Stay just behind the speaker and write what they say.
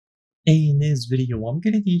In this video, I'm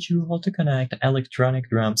gonna teach you how to connect electronic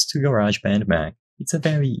drums to GarageBand Mac. It's a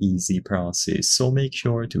very easy process, so make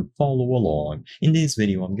sure to follow along. In this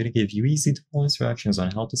video, I'm gonna give you easy-to-follow instructions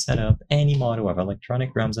on how to set up any model of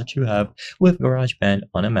electronic drums that you have with GarageBand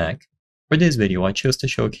on a Mac. For this video, I chose to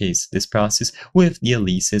showcase this process with the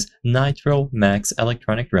Alesis Nitro Max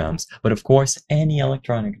electronic drums, but of course, any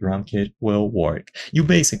electronic drum kit will work. You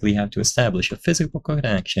basically have to establish a physical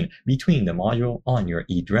connection between the module on your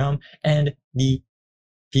eDrum and the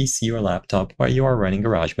PC or laptop where you are running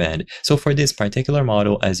GarageBand. So for this particular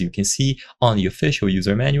model, as you can see on the official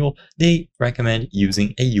user manual, they recommend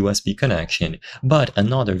using a USB connection. But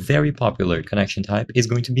another very popular connection type is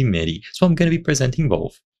going to be MIDI, so I'm going to be presenting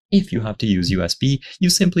both. If you have to use USB, you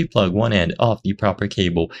simply plug one end of the proper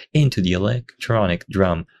cable into the electronic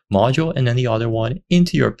drum module and then the other one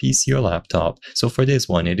into your PC or laptop. So for this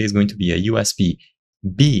one, it is going to be a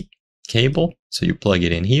USB-B cable, so you plug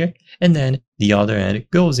it in here, and then the other end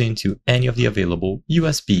goes into any of the available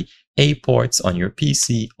USB-A ports on your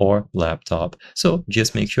PC or laptop. So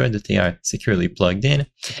just make sure that they are securely plugged in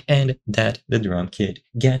and that the drum kit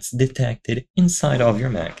gets detected inside of your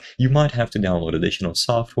Mac. You might have to download additional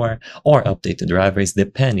software or update the drivers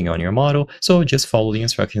depending on your model, so just follow the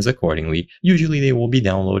instructions accordingly. Usually they will be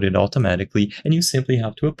downloaded automatically and you simply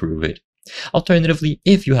have to approve it. Alternatively,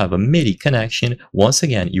 if you have a MIDI connection, once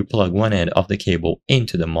again, you plug one end of the cable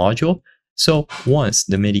into the module. So once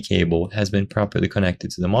the MIDI cable has been properly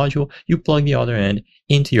connected to the module, you plug the other end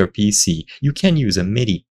into your PC. You can use a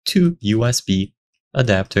MIDI to USB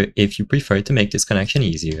adapter if you prefer to make this connection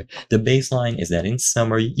easier. The baseline is that in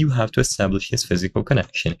summary, you have to establish this physical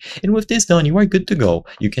connection. And with this done, you are good to go.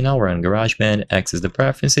 You can now run GarageBand, access the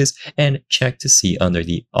preferences, and check to see under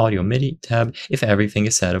the Audio MIDI tab if everything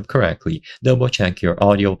is set up correctly. Double check your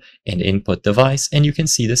audio and input device, and you can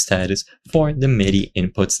see the status for the MIDI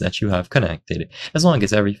inputs that you have connected. As long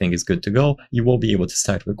as everything is good to go, you will be able to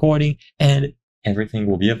start recording and everything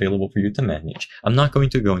will be available for you to manage. I'm not going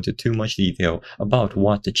to go into too much detail about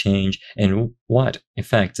what to change and what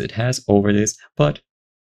effects it has over this, but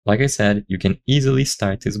like I said, you can easily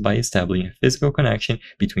start this by establishing a physical connection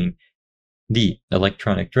between the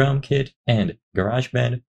electronic drum kit and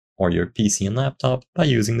GarageBand or your PC and laptop by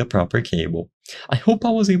using the proper cable. I hope I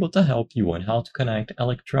was able to help you on how to connect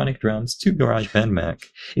electronic drums to GarageBand Mac.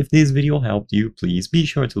 If this video helped you, please be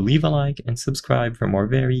sure to leave a like and subscribe for more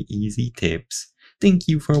very easy tips. Thank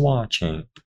you for watching.